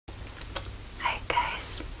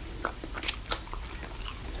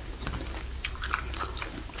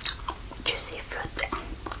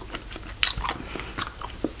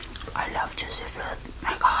fruit.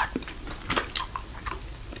 My God.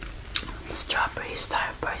 Strawberry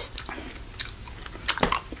starburst.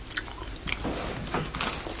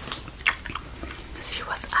 See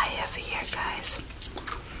what I have here, guys.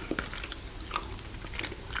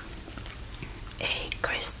 A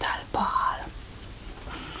crystal ball.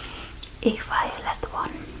 A violet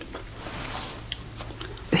one.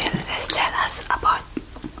 Will tell us about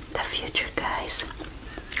the future, guys.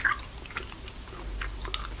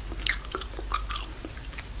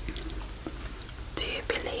 Do you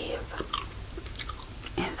believe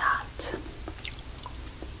in that?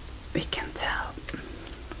 We can tell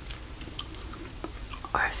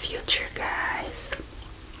our future, guys.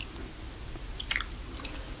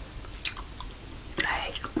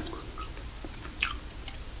 Like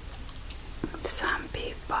some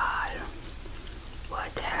people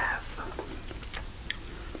would have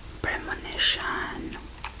premonition,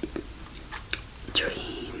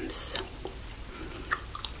 dreams,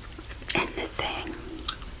 anything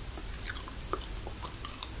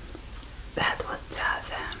that would tell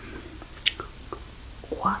them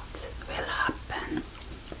what will happen.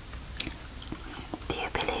 Do you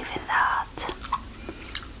believe in that?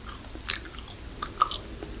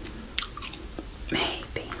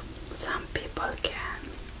 Maybe some people can.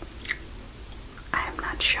 I'm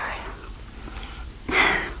not sure.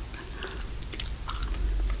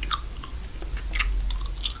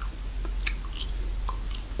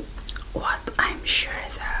 What I'm sure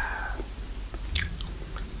though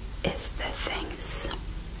is the things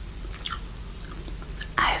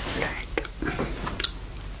I've learned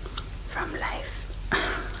from life.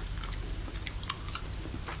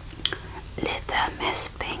 Little Miss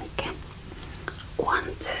Pink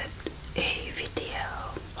wanted a video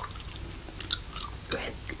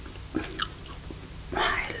with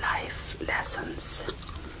my life lessons.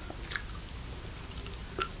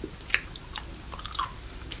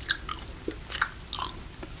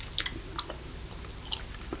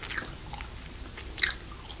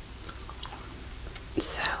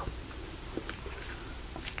 So,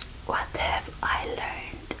 what have I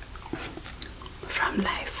learned from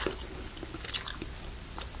life?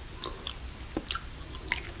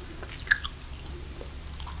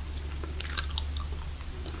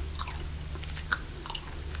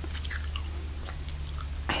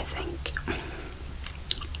 I think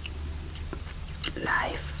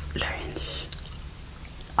life learns,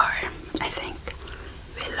 or I think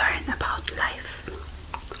we learn about life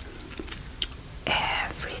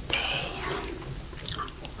every day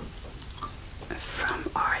from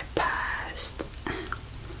our past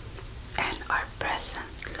and our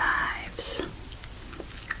present lives,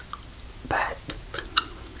 but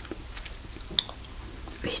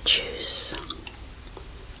we choose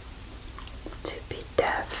to be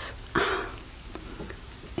deaf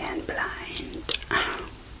and blind.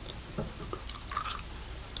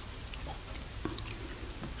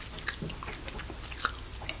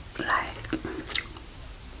 Like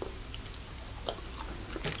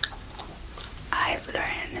I've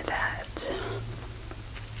learned that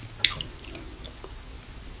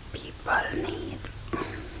people need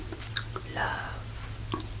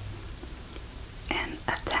love and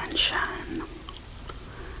attention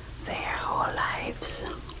their whole lives,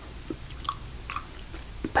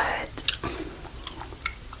 but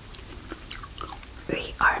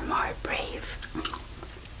we are more brave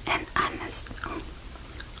and honest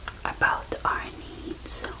about our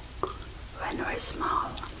needs when we're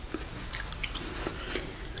small.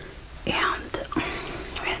 And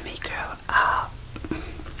when we grow up,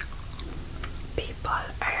 people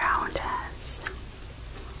around us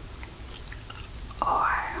or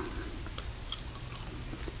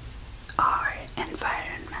our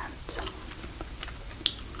environment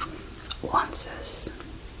wants us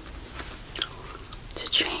to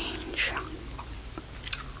change,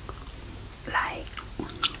 like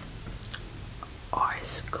our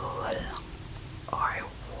school or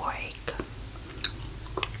work,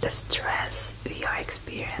 the stress we are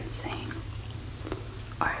experiencing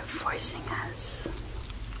are forcing us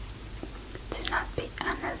to not be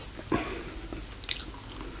honest,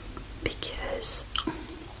 because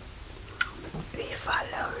we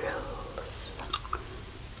follow rules,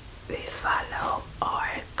 we follow our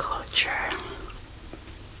culture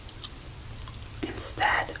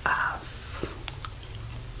instead of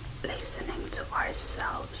listening to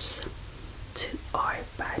ourselves, to our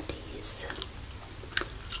bodies.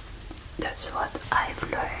 That's what I've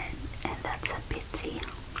learned, and that's a pity.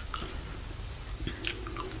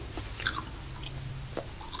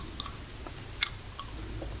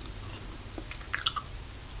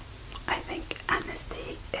 I think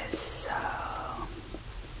honesty is so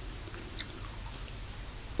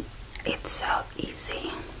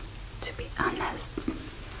honest,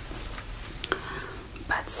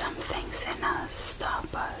 but some things in us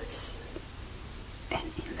stop us, and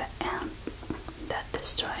in the end, that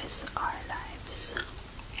destroys our lives.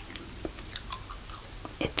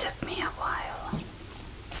 It took me a while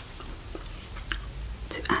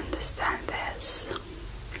to understand this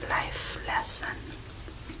life lesson.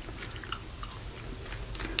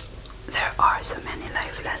 There are so many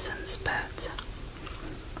life lessons, but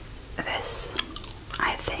this,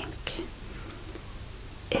 I think,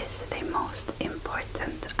 is the most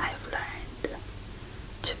important I've learned.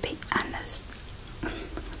 To be honest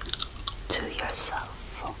to yourself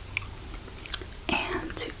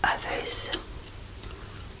and to others,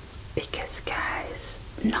 because guys,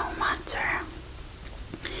 no matter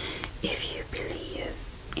if you believe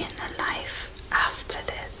in a life after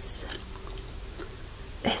this,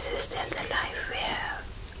 this is still the life we have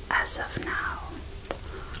as of now.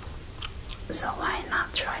 So why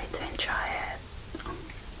not try to enjoy it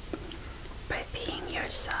by being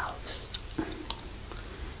yourselves?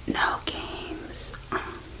 No games,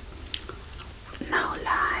 no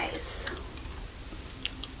lies.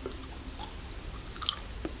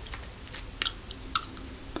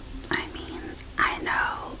 I mean, I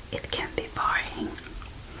know it can be boring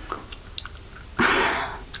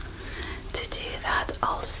to do that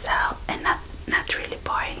also, and not really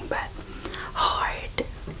boring, but hard,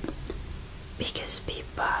 because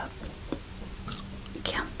people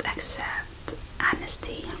can't accept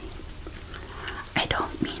honesty. I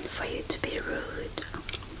don't mean for you to be rude,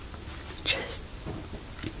 just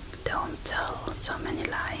don't tell so many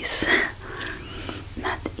lies.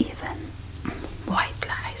 Not even white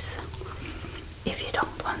lies. If you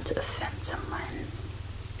don't want to offend someone,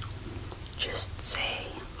 just say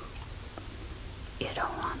you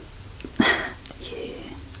don't want you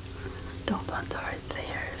don't want to hurt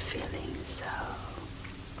their feelings, so,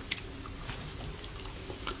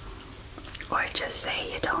 or just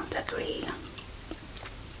say you don't agree.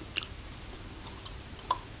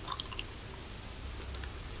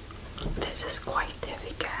 This is quite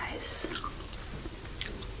heavy, guys.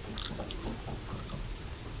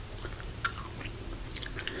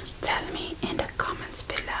 Tell me in the comments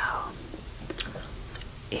below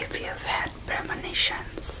if you've had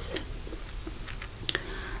premonitions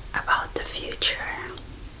about the future.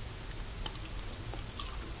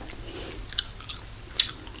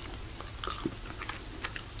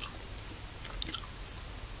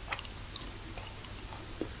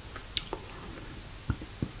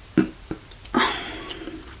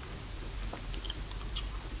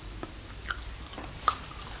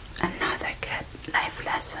 Another good life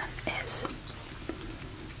lesson is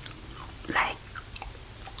like,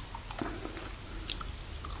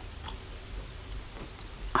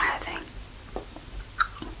 I think,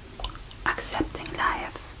 accepting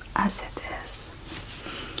life as it is.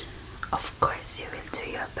 Of course you will do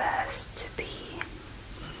your best to be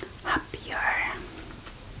happier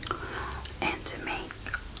and to make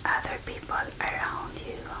other people around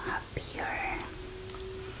you happier,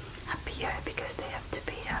 because they have to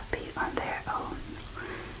be happy on their own.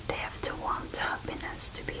 They have to want happiness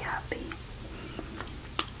to be happy.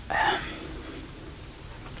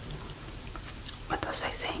 What was I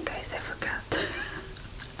saying, guys? I forgot.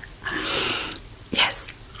 Yes,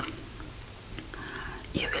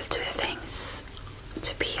 you will do things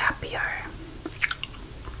to be happier,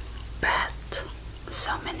 but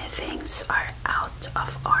so many things are out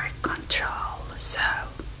of our control. So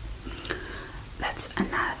that's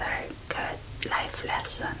another good life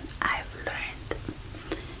lesson I've learned,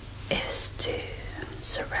 is to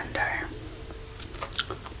surrender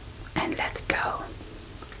and let go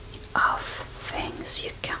of things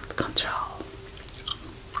you can't control.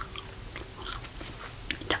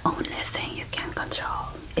 The only thing you can control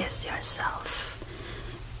is yourself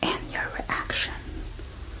and your reaction.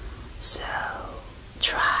 So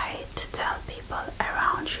try to tell people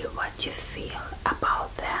around you what you feel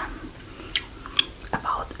about them,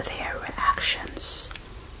 about their reactions,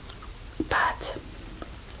 but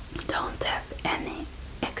don't have any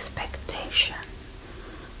expectation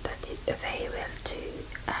that they will do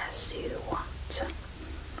as you want,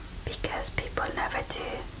 because people never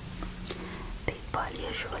do. People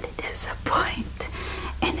usually disappoint,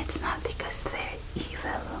 and it's not because they're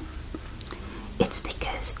evil, it's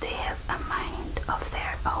because they have a mind of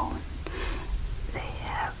their own. They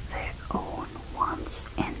have their own wants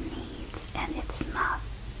and needs, and it's not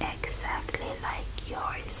exactly like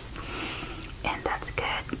yours, and that's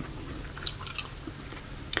good.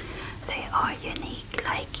 They are unique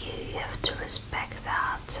like you. You have to respect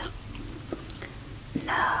that.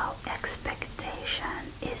 No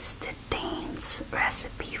expectation is the Dane's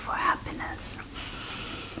recipe for happiness.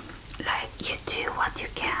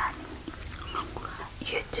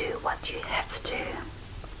 you have to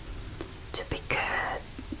be good,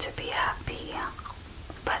 to be happy,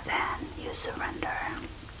 but then you surrender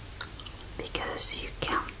because you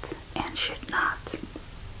can't and should not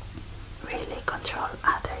really control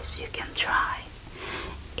others. You can try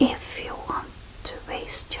if you want to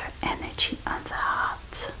waste your energy on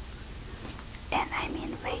that. And I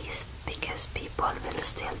mean waste because people will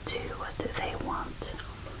still do what they want.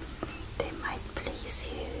 They might please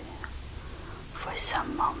you for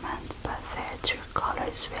some moment, but their true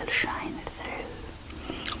colors will shine through.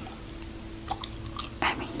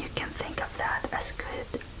 I mean, you can think of that as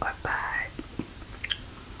good or bad,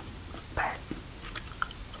 but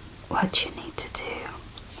what you need to do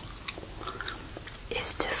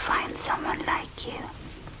is to find someone like you.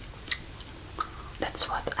 That's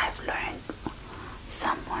what I've learned.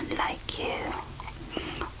 Someone like you,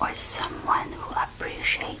 or someone who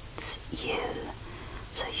appreciates you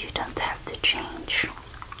so you don't have to change.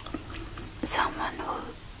 Someone who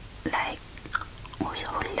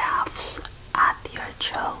laughs at your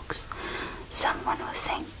jokes. Someone who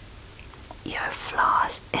thinks your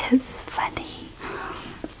flaws is funny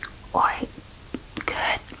or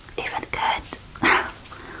good, even good.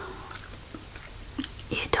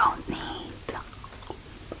 You don't need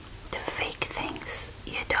to fake things.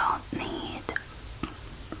 You don't need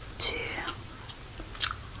to,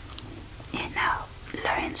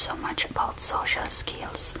 learn so much about social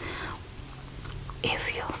skills.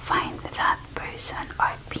 If you find that person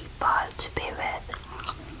or people to be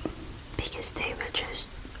with, because they will just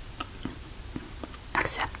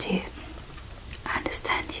accept you,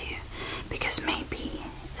 understand you, because maybe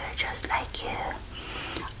they're just like you,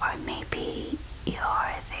 or maybe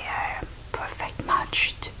you're their perfect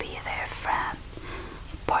match to be their friend,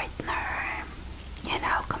 partner,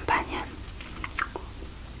 companion.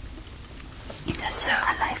 So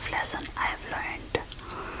a life lesson I've learned,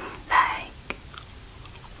 like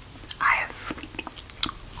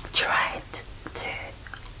I've tried to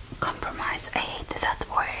compromise. I hate that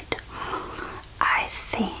word. I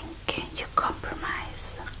think you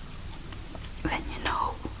compromise when you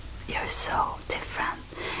know you're so different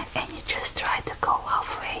and you just try to go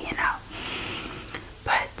halfway,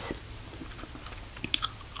 But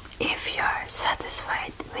if you're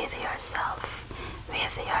satisfied with yourself,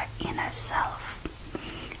 with your inner self,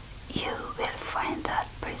 you will find that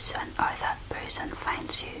person, or that person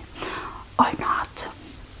finds you, or not.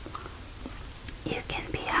 You can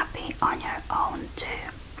be happy on your own too.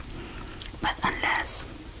 But unless,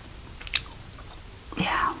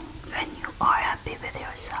 when you are happy with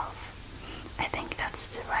yourself, I think that's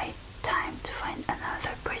the right time to find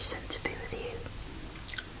another person to be with you.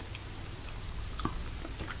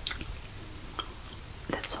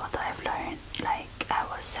 That's what I've learned. Like, I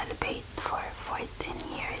was celibate for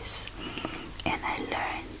 14 years and I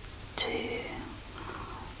learned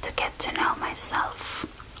to get to know myself,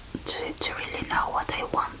 to really know what I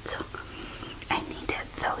want. I needed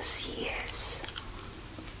those years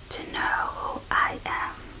to know who I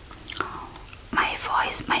am. My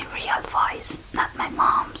voice, my real voice, not my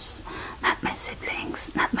mom's, not my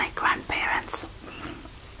siblings, not my grandparents.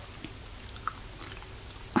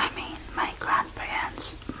 My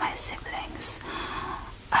grandparents, my siblings,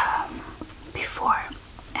 before,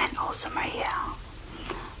 and also Maria,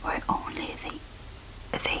 were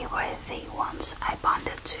they were the ones I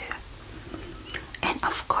bonded to. And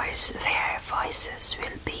of course their voices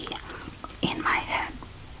will be in my head.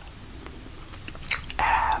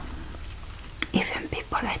 Even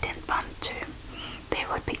people I didn't bond to, they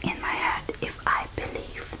would be in my head if I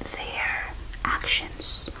believe their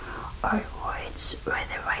actions or words were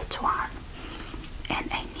the right one. And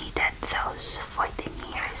I needed those 14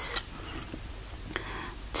 years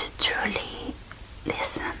to truly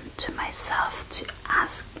listen to myself, to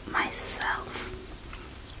ask myself,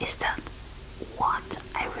 is that what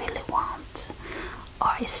I really want?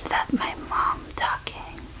 Or is that my mom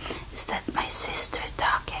talking? Is that my sister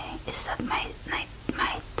talking? Is that my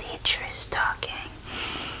teacher is talking?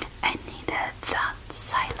 I needed that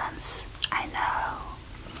silence. I know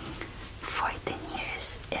 14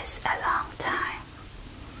 years is a long time,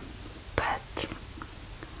 but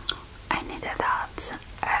I needed that.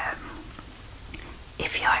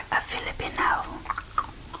 If you're a Filipino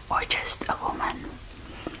or just a woman,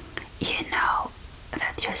 you know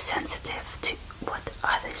that you're sensitive to what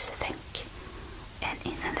others think, and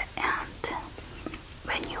in the end,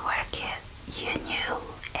 when you were a kid, you knew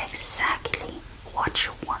exactly what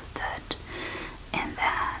you wanted, and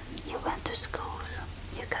then you went to school,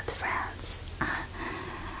 you got friends,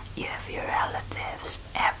 you have your relatives,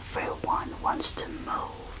 everyone wants to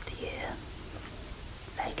mold you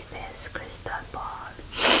like this crystal ball.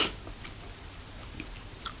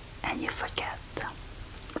 forget.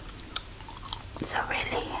 So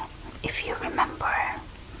really, if you remember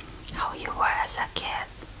how you were as a kid,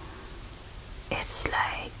 it's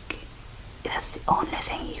like that's the only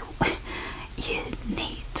thing you you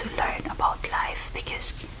need to learn about life, because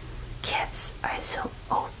kids are so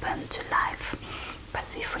open to life, but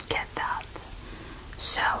we forget that.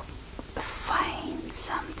 So find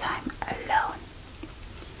some time alone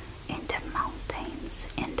in the mountains,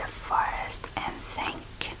 in the forest, and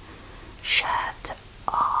think. Shut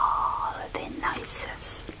all the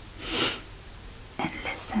noises and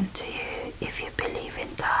listen to you. If you believe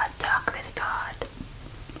in God, talk with God.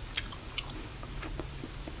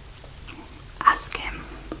 Ask Him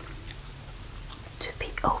to be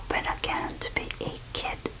open again, to be a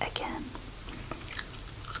kid again.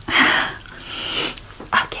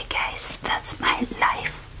 Okay guys, that's my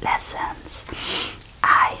life lessons.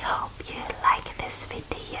 I hope you like this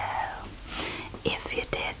video. If you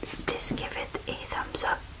did, please give it a thumbs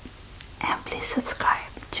up and please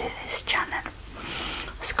subscribe to this channel,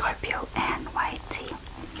 ScorpioAnnYT,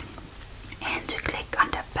 and to click on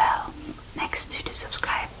the bell next to the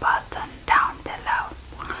subscribe button down below,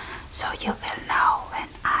 so you will know when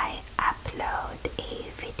I upload a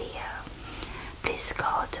video. Please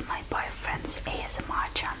go to my boyfriend's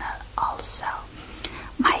ASMR channel, also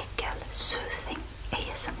Michael Soothing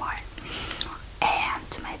ASMR, and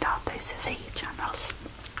to my daughter's 3 channels,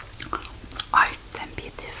 Art and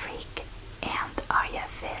Beauty Freak and Arya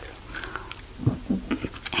Phil,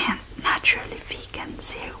 and Naturally Vegan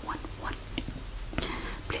 011.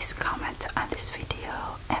 Please comment on this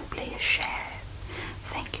video and please share.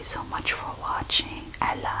 Thank you so much for watching.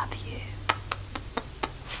 I love you.